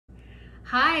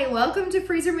Hi, welcome to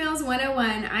Freezer Meals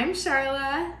 101. I'm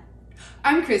Charla.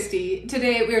 I'm Christy.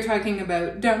 Today we are talking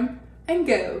about dump and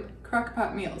go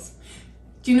crockpot meals.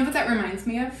 Do you know what that reminds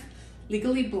me of?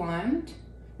 Legally Blonde,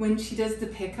 when she does the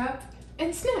pickup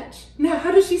and snatch. Now,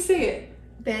 how does she say it?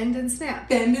 Bend and snap.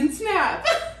 Bend and snap.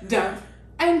 Dump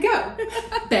and go.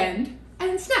 Bend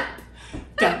and snap.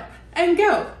 Dump and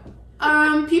go.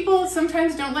 People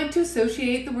sometimes don't like to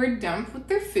associate the word dump with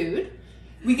their food.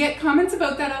 We get comments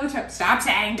about that all the time. Stop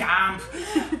saying dump.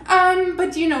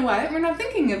 But you know what? We're not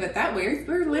thinking of it that way.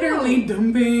 We're literally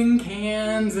dumping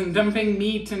cans and dumping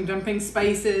meat and dumping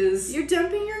spices. You're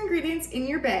dumping your ingredients in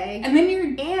your bag. And then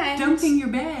you're dumping your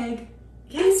bag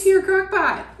into your crock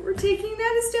pot. We're taking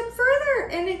that a step further.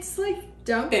 And it's like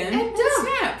dump Bend and dump.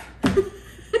 Snap.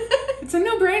 It's a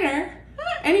no-brainer.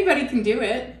 Anybody can do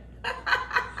it.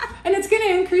 And it's going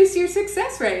to increase your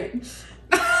success rate.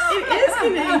 It is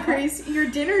going to increase your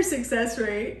dinner success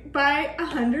rate by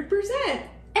 100%.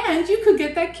 And you could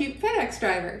get that cute FedEx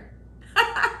driver.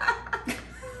 I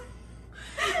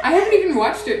haven't even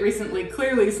watched it recently,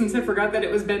 clearly, since I forgot that it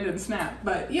was Bend and Snap.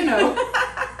 But, you know,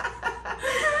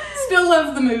 still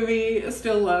love the movie,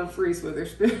 still love Reese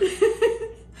Witherspoon.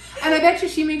 And I bet you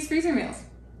she makes freezer meals.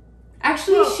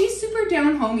 Actually, she's super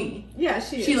down-homey. Yeah,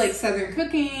 she is. She likes Southern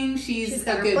cooking. She's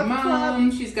a good mom.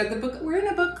 Club. She's got the book. We're in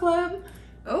a book club.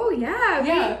 Oh, yeah.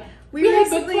 Yeah. We had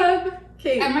recently, book club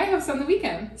okay, at my house on the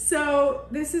weekend. So,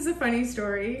 this is a funny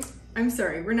story. I'm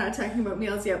sorry, we're not talking about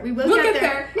meals yet. We'll get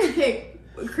there. Okay,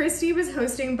 Christy was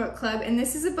hosting book club, and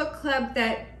this is a book club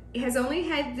that has only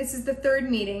had, this is the third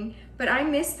meeting, but I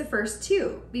missed the first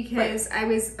two because I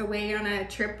was away on a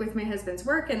trip with my husband's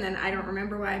work, and then I don't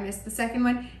remember why I missed the second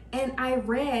one, and I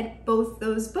read both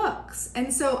those books.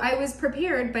 And so I was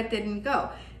prepared, but didn't go.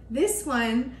 This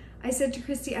one, I said to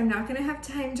Christy, I'm not going to have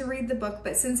time to read the book,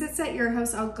 but since it's at your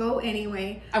house, I'll go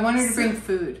anyway. I want her to bring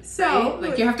food. So, right?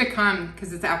 Like, you have to come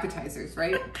because it's appetizers,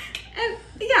 right? And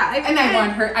yeah,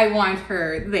 I want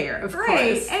her there, of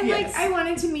course. And yes. like, I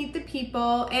wanted to meet the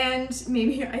people, and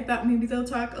I thought maybe they'll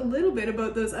talk a little bit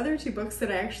about those other two books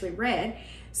that I actually read.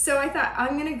 So I thought,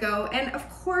 I'm gonna go, and of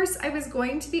course I was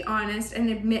going to be honest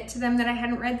and admit to them that I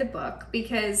hadn't read the book,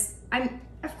 because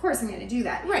of course I'm gonna do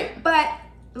that. Right. But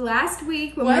last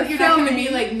week when you're not going to be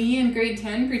like me in grade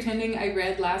 10 pretending I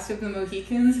read Last of the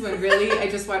Mohicans when really I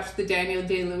just watched the Daniel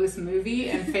Day-Lewis movie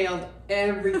and failed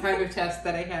every kind of test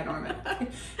that I had on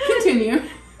it. Continue.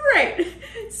 Right.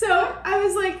 So I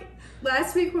was like,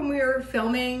 last week when we were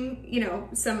filming,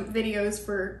 some videos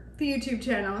for the YouTube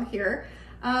channel here,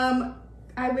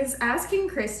 I was asking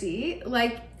Christy,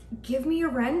 like, give me a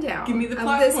rundown. Give me the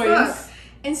plot of this points. book.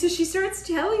 And so she starts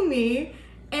telling me,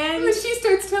 and she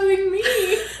starts telling me.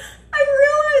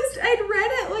 I realized I'd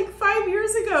read it like 5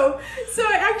 years ago. So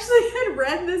I actually had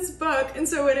read this book. And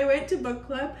so when I went to book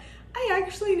club, I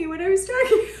actually knew what I was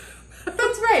talking about.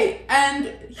 That's right. And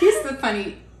here's the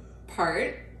funny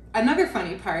part. Another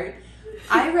funny part.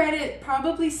 I read it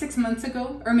probably 6 months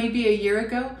ago or maybe a year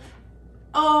ago.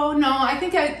 Oh, no, I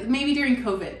think maybe during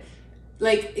COVID.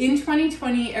 Like, in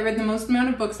 2020, I read the most amount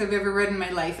of books I've ever read in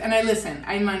my life. And I listen.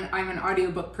 I'm an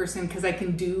audiobook person because I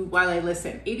can do while I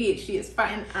listen. ADHD is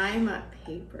fine. And I'm a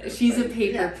paper She's a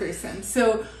paper person.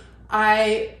 So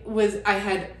I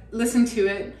had listened to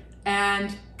it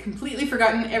and completely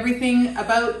forgotten everything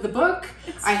about the book.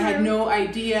 I had no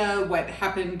idea what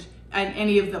happened and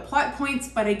any of the plot points,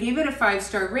 but I gave it a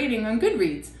 5-star rating on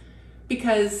Goodreads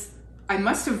because I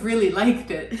must have really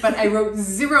liked it, but I wrote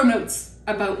 0 notes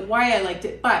about why I liked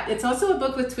it. But it's also a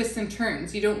book with twists and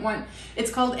turns.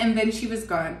 It's called And Then She Was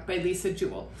Gone by Lisa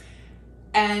Jewell.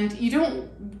 And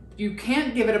you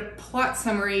can't give it a plot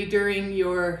summary during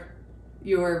your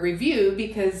review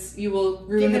because you will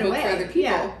ruin the book for other people.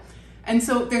 Yeah. And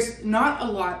so there's not a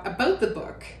lot about the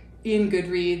book in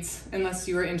Goodreads unless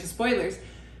you are into spoilers.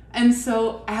 And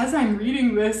so as I'm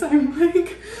reading this, I'm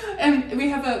like, and we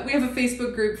have a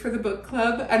Facebook group for the book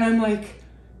club, and I'm like,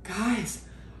 guys,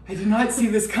 I did not see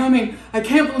this coming. I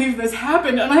can't believe this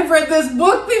happened, and I've read this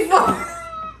book before.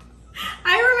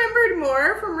 I remembered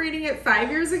more from reading it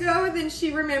 5 years ago than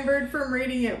she remembered from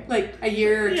reading it like a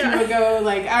year or two ago.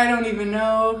 Like, I don't even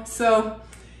know. So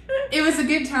it was a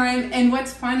good time. And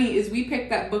what's funny is we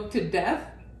picked that book to death,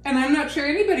 and I'm not sure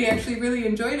anybody actually really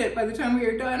enjoyed it by the time we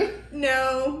were done.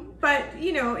 No, but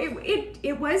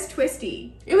it was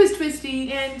twisty. It was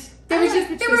twisty, and there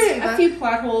were a few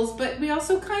plot holes, but we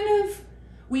also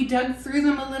We dug through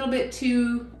them a little bit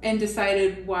too and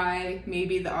decided why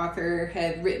maybe the author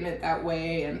had written it that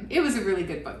way, and it was a really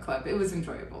good book club. It was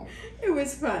enjoyable. It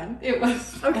was fun. It was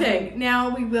fun. Okay,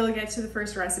 now we will get to the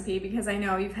first recipe because I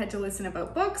know you've had to listen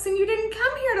about books and you didn't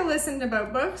come here to listen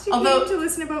about books. You came to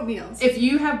listen about meals. If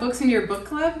you have books in your book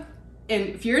club, and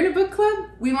if you're in a book club,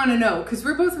 we want to know because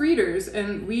we're both readers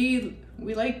and we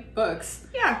like books.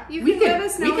 Yeah, you can let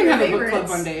us know. We can have a book club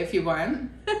one day if you want.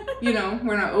 You know,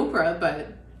 we're not Oprah,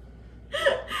 but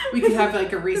we could have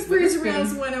like a Reese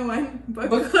Witherspoon 101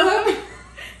 book club.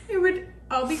 It would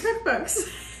all be cookbooks.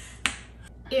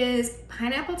 Is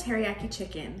pineapple teriyaki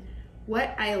chicken.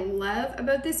 What I love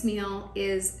about this meal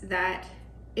is that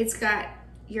it's got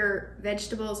your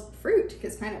vegetables, fruit,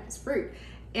 because pineapple's fruit,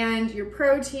 and your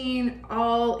protein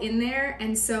all in there.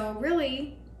 And so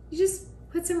really, you just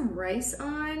put some rice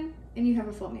on and you have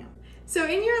a full meal. So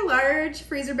in your large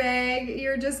freezer bag,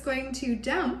 you're just going to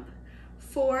dump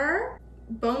 4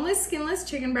 boneless, skinless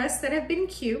chicken breasts that have been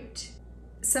cubed,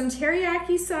 some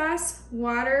teriyaki sauce,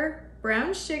 water,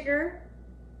 brown sugar,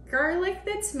 garlic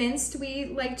that's minced. We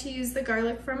like to use the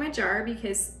garlic from a jar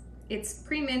because it's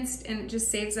pre-minced and it just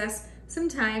saves us some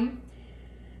time.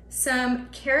 Some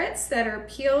carrots that are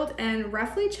peeled and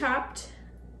roughly chopped,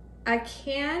 a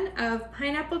can of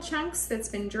pineapple chunks that's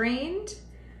been drained,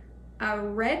 a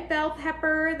red bell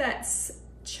pepper that's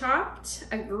chopped,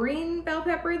 a green bell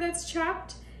pepper that's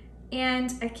chopped,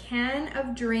 and a can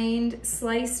of drained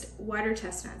sliced water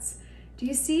chestnuts. Do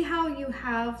you see how you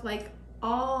have like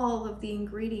all of the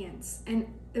ingredients, and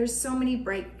there's so many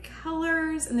bright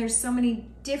colors and there's so many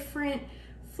different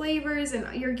flavors,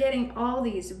 and you're getting all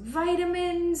these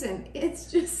vitamins, and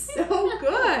it's just so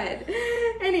good.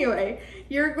 Anyway,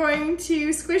 you're going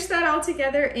to squish that all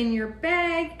together in your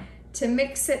bag to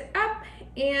mix it up,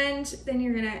 and then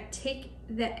you're gonna take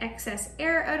the excess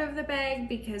air out of the bag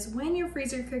because when you're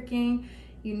freezer cooking,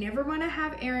 you never wanna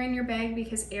have air in your bag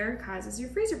because air causes your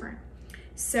freezer burn.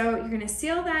 So you're gonna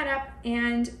seal that up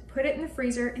and put it in the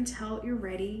freezer until you're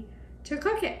ready to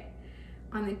cook it.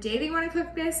 On the day that you wanna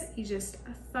cook this, you just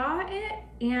thaw it,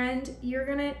 and you're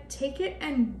gonna take it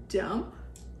and dump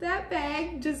that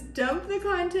bag, just dump the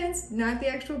contents, not the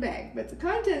actual bag, but the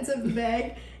contents of the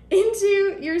bag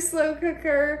into your slow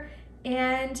cooker,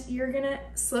 and you're gonna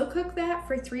slow cook that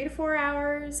for 3 to 4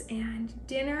 hours, and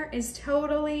dinner is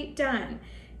totally done.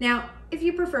 Now, if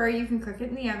you prefer, you can cook it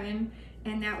in the oven,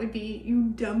 and that would be you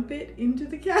dump it into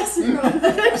the casserole.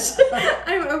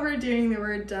 I'm overdoing the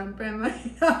word dump, am I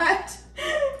not?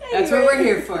 Anyway, that's what we're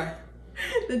here for.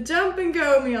 The dump and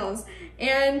go meals.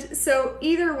 And so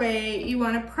either way, you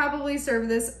want to probably serve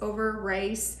this over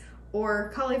rice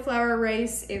or cauliflower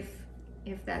rice if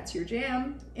that's your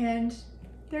jam. And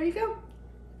there you go.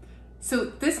 So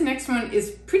this next one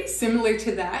is pretty similar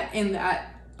to that in that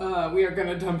we are going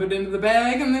to dump it into the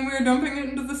bag and then we're dumping it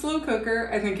into the slow cooker.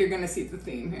 I think you're going to see the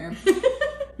theme here.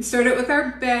 We start it with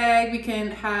our bag. We can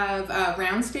have a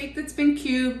round steak that's been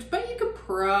cubed, but you could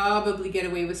probably get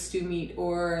away with stew meat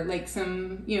or like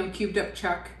some, cubed up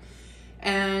chuck.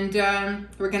 And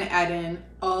we're going to add in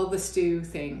all the stew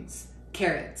things: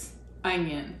 carrots,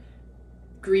 onion,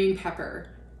 green pepper,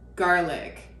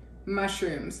 garlic,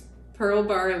 mushrooms, pearl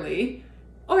barley,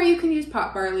 or you can use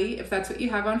pot barley if that's what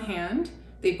you have on hand.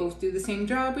 They both do the same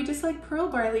job. We just like pearl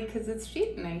barley because it's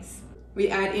shaped nice. We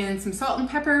add in some salt and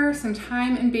pepper, some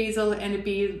thyme and basil, and a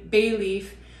bay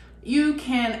leaf. You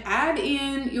can add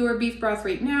in your beef broth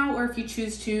right now, or if you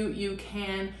choose to, you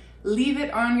can leave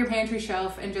it on your pantry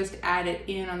shelf and just add it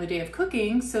in on the day of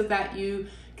cooking so that you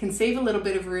can save a little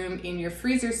bit of room in your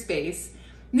freezer space.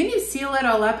 And then you seal it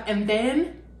all up, and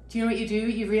then, do you know what you do?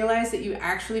 You realize that you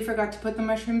actually forgot to put the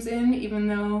mushrooms in, even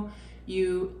though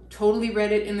you totally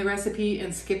read it in the recipe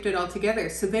and skipped it all together.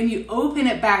 So then you open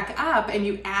it back up and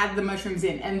you add the mushrooms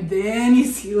in, and then you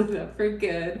seal it up for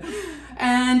good.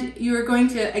 And you're going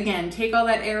to, again, take all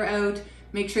that air out,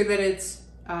 make sure that it's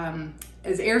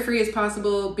as air-free as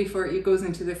possible before it goes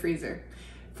into the freezer.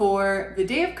 For the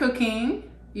day of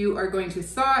cooking, you are going to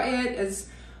thaw it as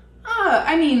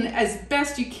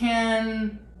best you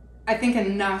can. I think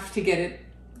enough to get it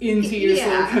into your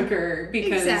slow cooker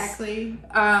because exactly.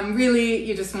 Really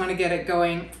you just want to get it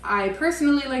going. I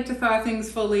personally like to thaw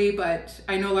things fully, but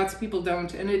I know lots of people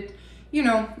don't, and it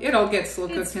all gets slow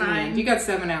cooked in the end. You got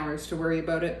 7 hours to worry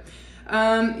about it.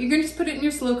 You're gonna just put it in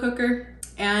your slow cooker,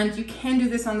 and you can do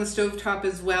this on the stovetop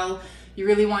as well. You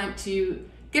really want to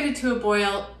get it to a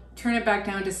boil, turn it back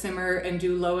down to simmer, and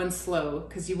do low and slow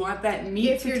because you want that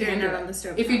meat to tenderize. If you're doing it on the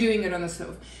stove. If you're doing it on the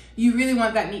stove. You really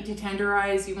want that meat to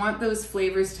tenderize. You want those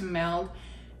flavors to meld.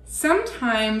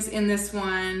 Sometimes in this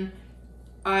one,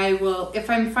 I will, if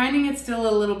I'm finding it still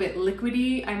a little bit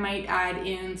liquidy, I might add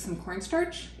in some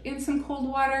cornstarch in some cold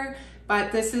water,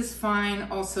 but this is fine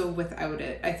also without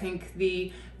it. I think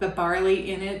the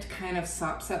barley in it kind of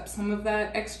sops up some of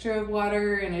that extra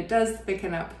water, and it does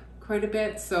thicken up quite a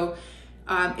bit. So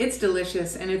it's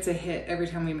delicious, and it's a hit every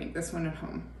time we make this one at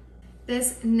home.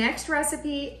 This next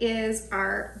recipe is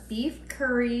our beef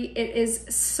curry. It is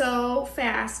so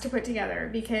fast to put together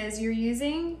because you're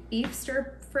using beef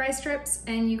stir-fry strips,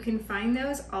 and you can find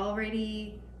those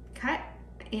already cut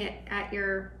at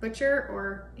your butcher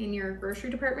or in your grocery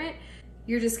department.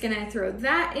 You're just gonna throw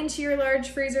that into your large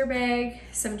freezer bag,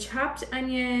 some chopped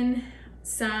onion,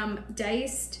 some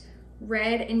diced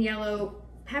red and yellow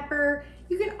pepper.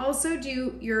 You can also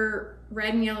do your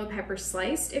red and yellow pepper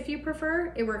sliced if you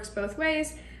prefer. It works both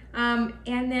ways. And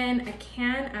then a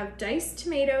can of diced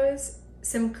tomatoes,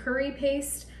 some curry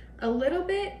paste, a little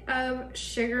bit of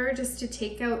sugar just to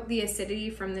take out the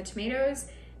acidity from the tomatoes,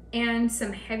 and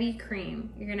some heavy cream.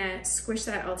 You're gonna squish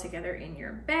that all together in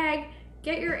your bag,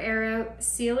 get your air out,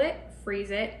 seal it,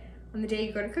 freeze it. On the day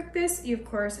you go to cook this, you of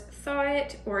course thaw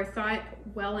it, or thaw it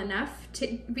well enough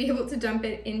to be able to dump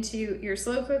it into your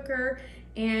slow cooker,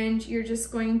 and you're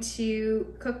just going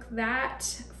to cook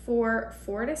that for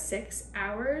 4 to 6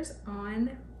 hours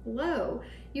on low.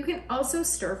 You can also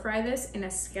stir fry this in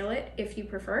a skillet if you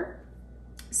prefer.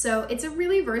 So it's a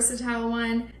really versatile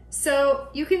one. So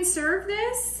you can serve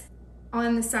this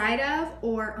on the side of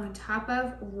or on top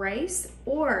of rice,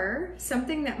 or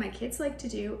something that my kids like to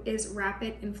do is wrap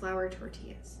it in flour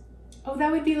tortillas. Oh,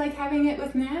 that would be like having it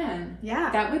with naan.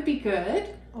 Yeah. That would be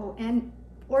good. Oh,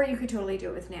 or you could totally do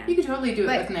it with naan. You could totally do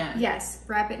it with naan. Yes,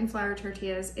 wrap it in flour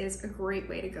tortillas is a great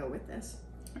way to go with this.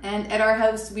 And at our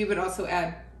house, we would also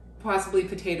add possibly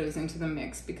potatoes into the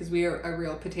mix because we are a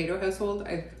real potato household.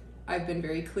 I've been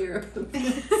very clear about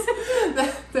this,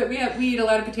 that we eat a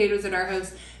lot of potatoes at our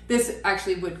house. This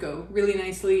actually would go really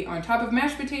nicely on top of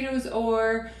mashed potatoes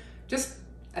or just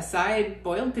aside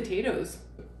boiled potatoes.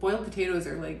 Boiled potatoes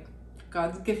are like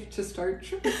God's gift to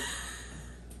starch.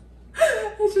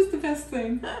 It's just the best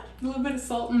thing. A little bit of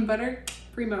salt and butter,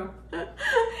 primo.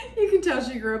 You can tell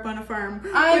she grew up on a farm.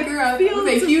 I grew up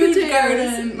with a huge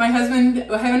garden. My husband,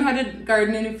 I haven't had a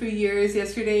garden in a few years.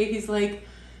 Yesterday, he's like,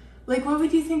 what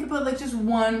would you think about like just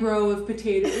one row of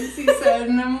potatoes, he said.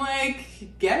 And I'm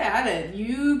like, get at it.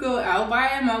 You go, I'll buy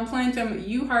them, I'll plant them,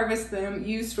 you harvest them,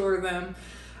 you store them.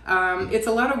 It's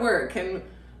a lot of work. And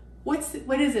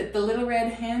what is it? The little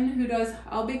red hen who does,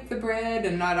 I'll bake the bread,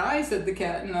 and not I, said the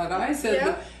cat, and not I,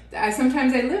 said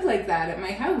sometimes I live like that at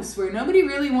my house where nobody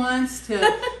really wants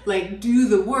to like do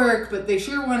the work, but they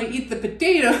sure want to eat the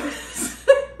potatoes.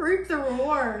 Reap the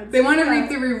rewards. They want to reap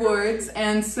the rewards,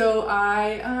 and so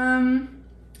I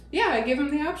give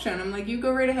them the option. I'm like, you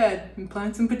go right ahead and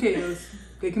plant some potatoes.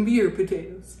 They can be your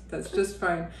potatoes. That's just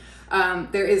fine.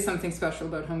 There is something special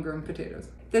about homegrown potatoes.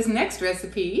 This next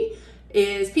recipe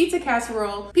is pizza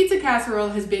casserole. Pizza casserole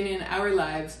has been in our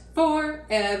lives forever.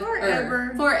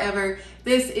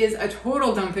 This is a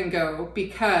total dump and go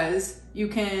because you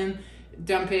can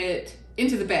dump it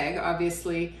into the bag,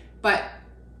 obviously, but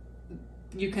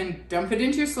you can dump it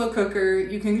into your slow cooker.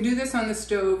 You can do this on the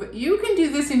stove. You can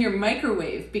do this in your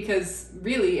microwave because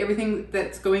really everything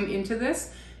that's going into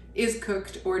this is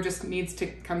cooked or just needs to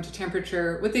come to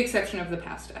temperature with the exception of the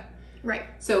pasta. Right.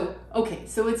 So, okay,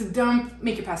 so it's dump,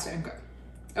 make your pasta and go.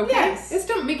 Okay? Yes. It's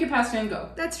dump, make your pasta and go.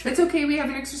 That's true. It's okay, we have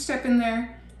an extra step in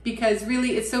there because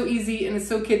really it's so easy and it's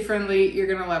so kid-friendly, you're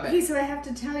gonna love it. Okay, so I have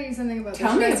to tell you something about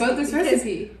Tell me about this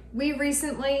recipe. We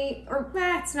recently,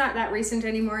 it's not that recent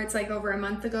anymore, it's like over a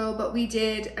month ago, but we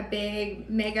did a big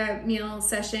mega meal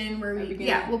session where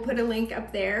we'll put a link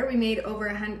up there. We made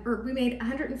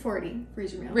 140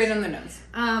 freezer meals. Right on the nose.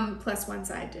 Plus one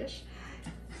side dish.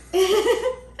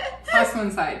 Plus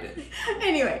one side dish.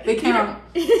 Anyway. They count.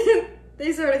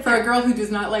 They sort of For a girl who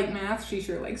does not like math, she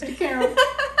sure likes to count.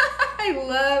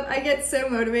 I get so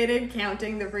motivated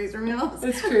counting the freezer meals.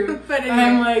 It's true. But anyway.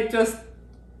 I'm like, just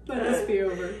let this be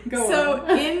over. Go on.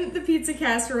 So in the pizza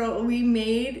casserole, we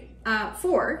made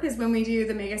 4, because when we do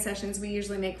the mega sessions, we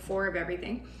usually make 4 of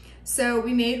everything. So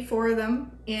we made 4 of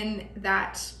them in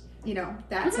that,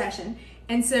 session.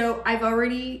 And so I've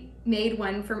already made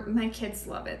one for my kids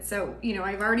love it. So,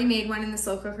 I've already made one in the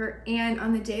slow cooker. And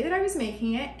on the day that I was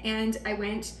making it and I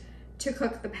went to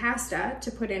cook the pasta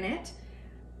to put in it,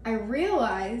 I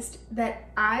realized that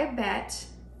I bet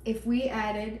if we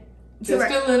added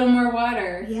just a little more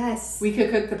water. Yes. We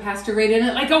could cook the pasta right in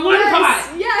it like a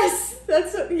one-pot. Yes.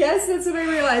 That's what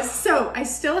I realized. So I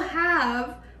still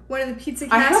have one of the pizza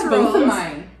casseroles. I have both of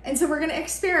mine. And so we're going to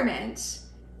experiment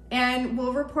and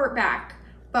we'll report back.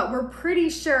 but we're pretty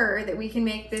sure that we can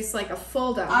make this like a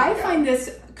full dough. I find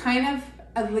this kind of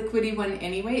a liquidy one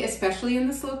anyway, especially in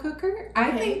the slow cooker.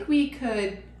 I think we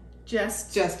could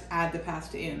just add the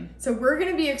pasta in. So we're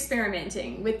going to be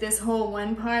experimenting with this whole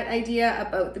one pot idea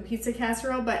about the pizza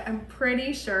casserole, but I'm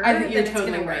pretty sure I think you're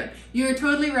totally right. You're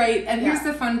totally right. And here's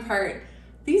the fun part.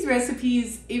 These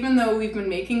recipes, even though we've been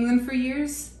making them for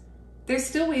years, there's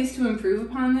still ways to improve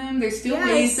upon them. There's still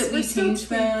ways that we change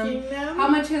them. How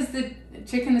much has the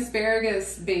chicken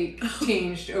asparagus bake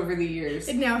changed over the years?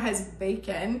 It now has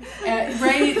bacon.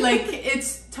 Right? Like,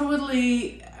 it's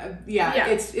totally,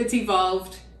 it's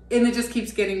evolved, and it just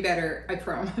keeps getting better, I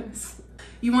promise.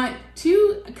 You want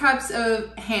 2 cups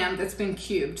of ham that's been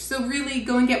cubed. So really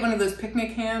go and get one of those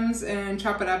picnic hams and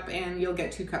chop it up, and you'll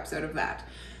get 2 cups out of that.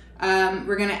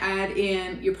 We're gonna add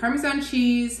in your Parmesan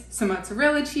cheese, some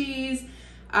mozzarella cheese,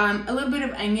 a little bit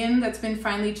of onion that's been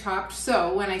finely chopped.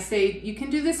 So when I say you can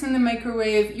do this in the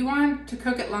microwave, you want to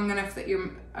cook it long enough that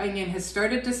your onion has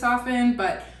started to soften,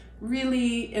 but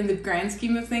really in the grand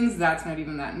scheme of things, that's not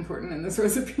even that important in this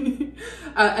recipe.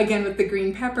 Again, with the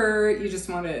green pepper, you just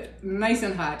want it nice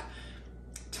and hot.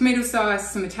 Tomato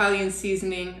sauce, some Italian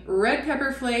seasoning, red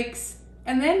pepper flakes,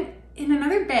 and then in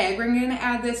another bag, we're going to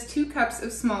add this 2 cups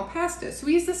of small pasta. So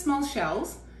we use the small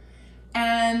shells,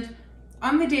 and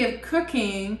on the day of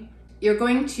cooking, you're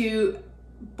going to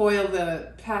boil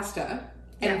the pasta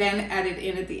and then add it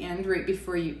in at the end right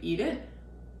before you eat it.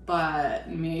 But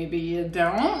maybe you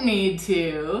don't need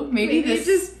to. Maybe you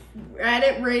just add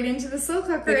it right into the slow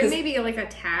cooker and maybe like a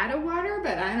tad of water,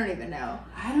 but I don't even know.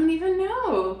 I don't even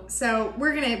know. So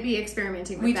we're going to be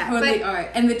experimenting with that. We totally are.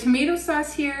 And the tomato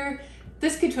sauce here,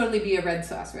 this could totally be a red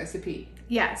sauce recipe.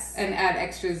 Yes. And add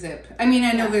extra zip. I mean,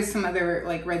 I know there's some other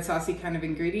like red saucy kind of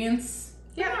ingredients.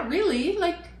 Yeah, not really.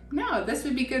 Like, no, this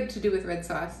would be good to do with red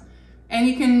sauce. And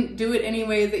you can do it any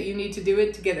way that you need to do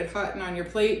it to get it hot and on your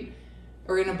plate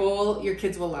or in a bowl. Your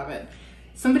kids will love it.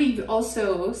 Somebody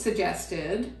also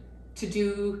suggested to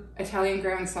do Italian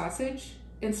ground sausage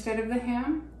instead of the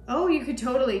ham. Oh, you could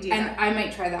totally do that. And I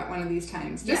might try that one of these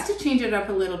times just to change it up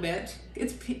a little bit.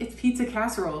 It's pizza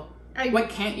casserole. What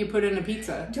can't you put in a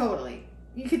pizza? Totally.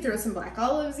 You could throw some black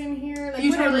olives in here, like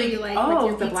whatever you like with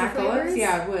your the pizza black flavors. Olives?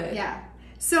 Yeah, I would. Yeah.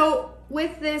 So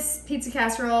with this pizza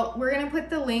casserole, we're going to put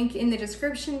the link in the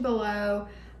description below.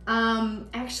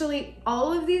 Actually,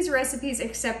 all of these recipes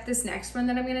except this next one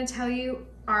that I'm going to tell you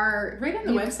are right on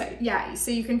the website. Yeah,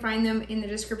 so you can find them in the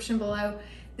description below.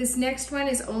 This next one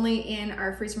is only in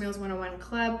our Freezer Meals 101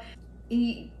 club.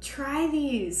 Try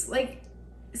these. Like,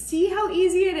 see how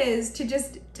easy it is to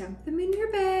just dump them in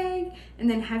your bag and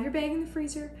then have your bag in the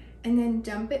freezer and then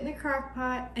dump it in the crock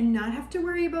pot and not have to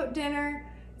worry about dinner.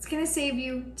 It's gonna save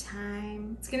you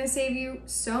time. It's gonna save you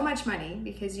so much money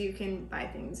because you can buy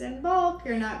things in bulk.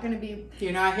 You're not hitting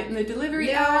the delivery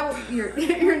app.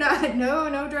 You're not,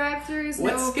 no drive-thrus.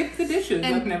 Let's skip the dishes.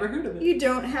 I've never heard of it. You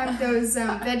don't have those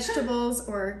vegetables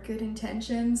or good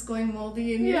intentions going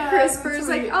moldy in your crispers,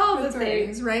 right. like all the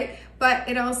things, right? But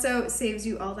it also saves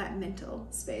you all that mental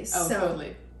space. Oh,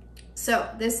 totally. So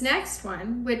this next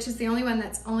one, which is the only one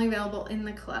that's only available in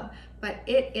the club, but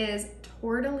it is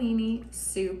tortellini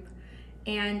soup.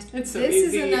 And this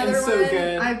is another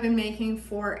one I've been making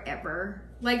forever.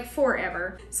 Like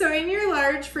forever. So in your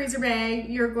large freezer bag,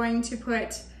 you're going to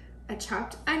put a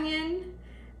chopped onion,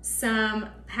 some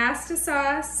pasta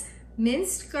sauce,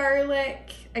 minced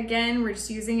garlic. Again, we're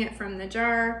just using it from the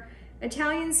jar.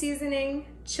 Italian seasoning,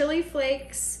 chili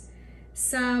flakes,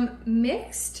 some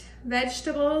mixed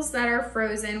vegetables that are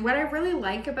frozen. What I really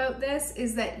like about this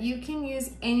is that you can use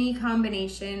any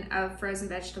combination of frozen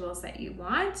vegetables that you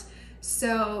want.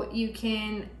 So you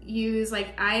can use,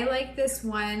 like, I like this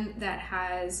one that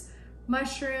has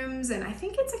mushrooms, and I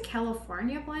think it's a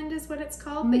California blend is what it's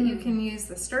called, but you can use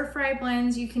the stir-fry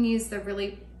blends. You can use the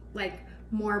really, like,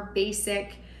 more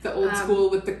basic, the old school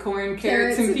with the corn,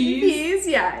 carrots and peas.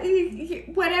 Yeah.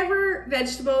 Whatever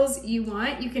vegetables you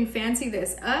want, you can fancy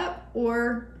this up,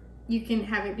 or you can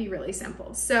have it be really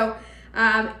simple. So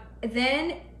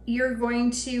then you're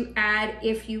going to add,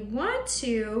 if you want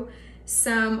to,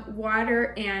 some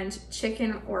water and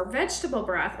chicken or vegetable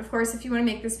broth. Of course, if you want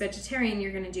to make this vegetarian,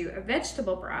 you're going to do a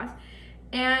vegetable broth.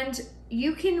 And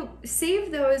you can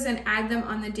save those and add them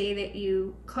on the day that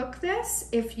you cook this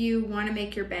if you want to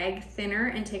make your bag thinner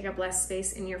and take up less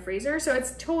space in your freezer. So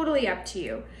it's totally up to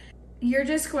you. You're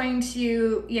just going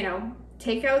to,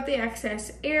 take out the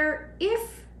excess air.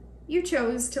 If you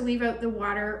chose to leave out the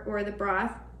water or the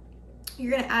broth,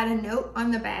 you're going to add a note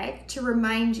on the bag to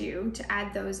remind you to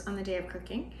add those on the day of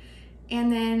cooking.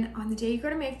 And then on the day you go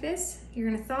to make this, you're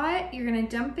going to thaw it, you're going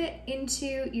to dump it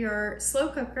into your slow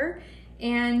cooker,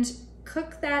 and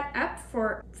cook that up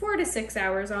for 4 to 6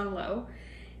 hours on low.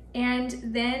 And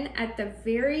then at the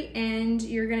very end,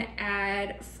 you're gonna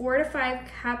add 4 to 5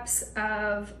 cups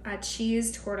of a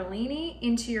cheese tortellini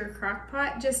into your crock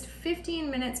pot just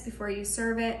 15 minutes before you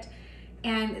serve it.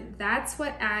 And that's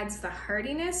what adds the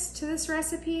heartiness to this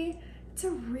recipe. It's a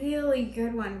really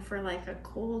good one for like a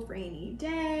cold, rainy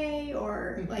day,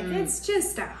 or like it's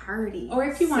just a hearty. Or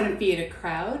if you want to feed a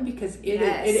crowd, because it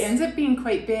ends up being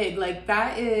quite big. Like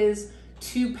that is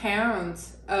 2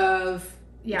 pounds of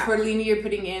tortellini you're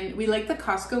putting in. We like the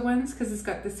Costco ones because it's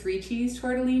got the 3 cheese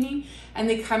tortellini, and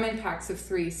they come in packs of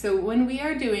 3. So when we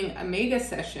are doing a mega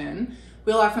session,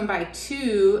 we'll often buy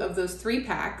 2 of those 3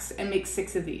 packs and make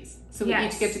 6 of these. So we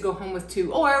each get to go home with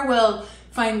 2. Or we'll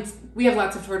find, we have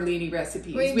lots of tortellini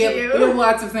recipes. We have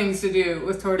lots of things to do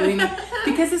with tortellini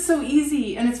because it's so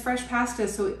easy and it's fresh pasta,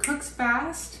 so it cooks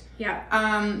fast.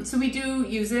 Yeah. So we do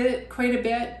use it quite a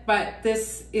bit, but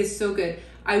this is so good.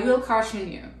 I will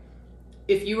caution you.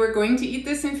 If you are going to eat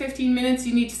this in 15 minutes,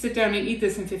 you need to sit down and eat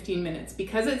this in 15 minutes.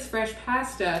 Because it's fresh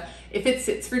pasta, if it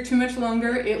sits for too much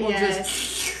longer, it will just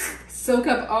soak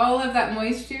up all of that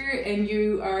moisture, and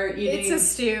you are eating... It's a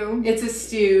stew. It's a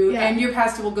stew, and your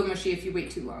pasta will go mushy if you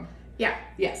wait too long. Yeah.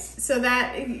 Yes. So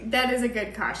that is a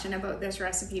good caution about this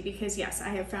recipe, because yes, I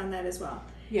have found that as well.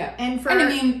 Yeah. And I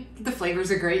mean, the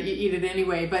flavors are great. You eat it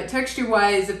anyway, but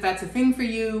texture-wise, if that's a thing for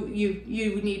you,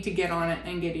 you need to get on it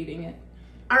and get eating it.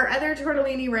 Our other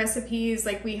tortellini recipes,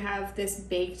 like we have this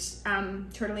baked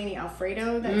tortellini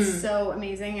Alfredo that's so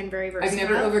amazing and very versatile. I've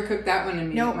never overcooked that one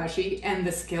and made it mushy. And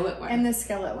the skillet one. And the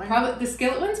skillet one. The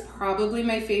skillet one's probably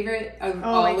my favorite of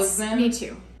all of them. Me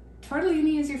too.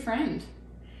 Tortellini is your friend.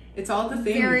 It's all the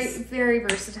things. Very, very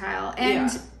versatile.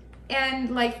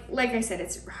 And like I said,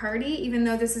 it's hearty, even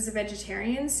though this is a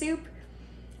vegetarian soup.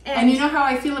 And you know how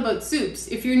I feel about soups.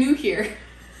 If you're new here,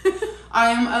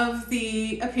 I am of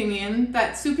the opinion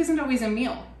that soup isn't always a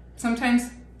meal. Sometimes,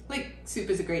 like, soup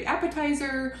is a great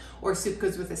appetizer, or soup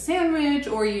goes with a sandwich,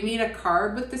 or you need a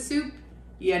carb with the soup.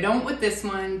 You don't with this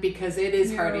one, because it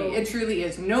is hearty. It truly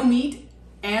is. No meat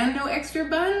and no extra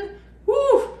bun.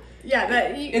 Woo! Yeah,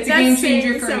 it's a game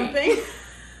changer for me.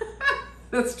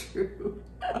 That's true.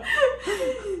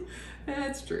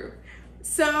 That's true.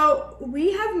 So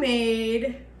we have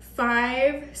made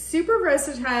 5 super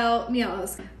versatile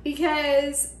meals,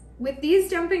 because with these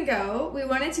dump and go, we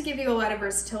wanted to give you a lot of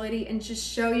versatility and just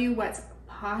show you what's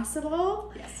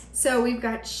possible. Yes. So we've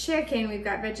got chicken, we've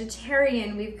got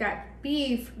vegetarian, we've got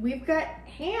beef, we've got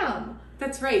ham.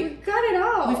 That's right. We've got it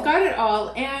all. We've got it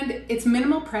all, and it's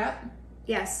minimal prep.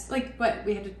 Yes. Like what?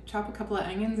 We had to chop a couple of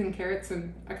onions and carrots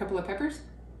and a couple of peppers?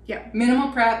 Yeah.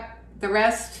 Minimal prep. The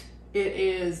rest, it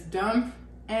is dump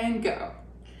and go.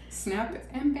 Snap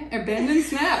and bend, or bend and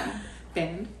snap.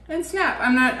 Bend and snap.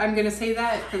 I'm going to say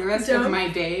that for the rest of my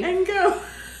day. And go.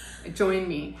 Join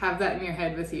me. Have that in your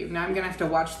head with you. Now I'm going to have to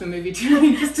watch the movie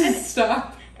tonight just to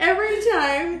stop. Every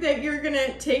time that you're going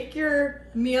to take your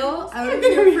meal out of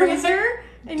your freezer,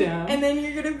 and then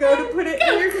you're going to go to put it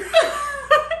in your...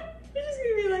 You're just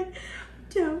going to be like,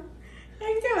 dump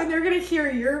and go. And they're going to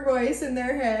hear your voice in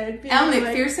their head. Al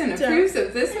McPherson approves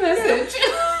of this message.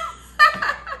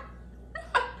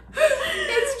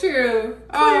 It's true.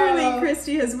 Clearly,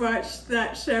 Christy has watched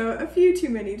that show a few too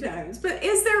many times. But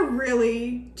is there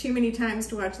really too many times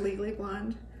to watch Legally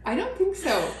Blonde? I don't think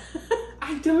so.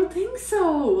 I don't think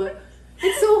so.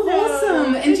 It's so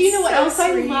wholesome. And do you know what else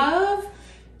I love?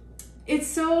 It's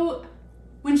so...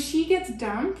 When she gets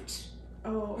dumped,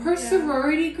 her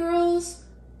sorority girls,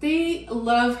 they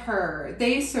love her.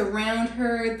 They surround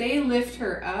her. They lift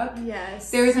her up. Yes.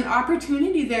 There's an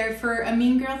opportunity there for a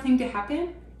mean girl thing to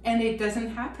happen, and it doesn't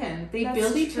happen. They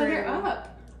build each other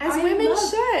up. As women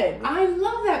should. I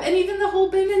love that. And even the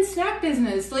whole bend and snap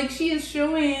business. Like, she is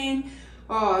showing,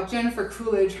 Jennifer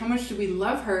Coolidge, how much do we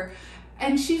love her?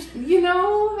 And she's,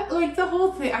 like the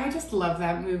whole thing. I just love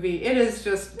that movie. It is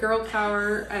just girl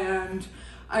power, and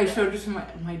I showed it to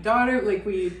my daughter. Like,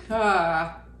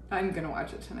 I'm going to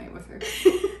watch it tonight with her.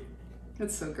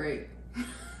 It's so great.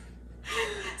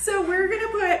 So we're going to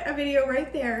put a video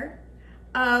right there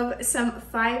of some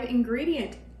 5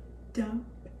 ingredient dump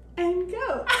and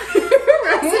go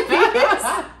recipes.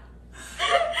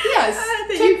 Yes.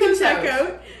 That you can check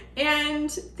out.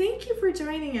 And thank you for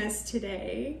joining us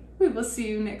today. We will see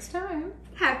you next time.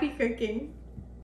 Happy cooking.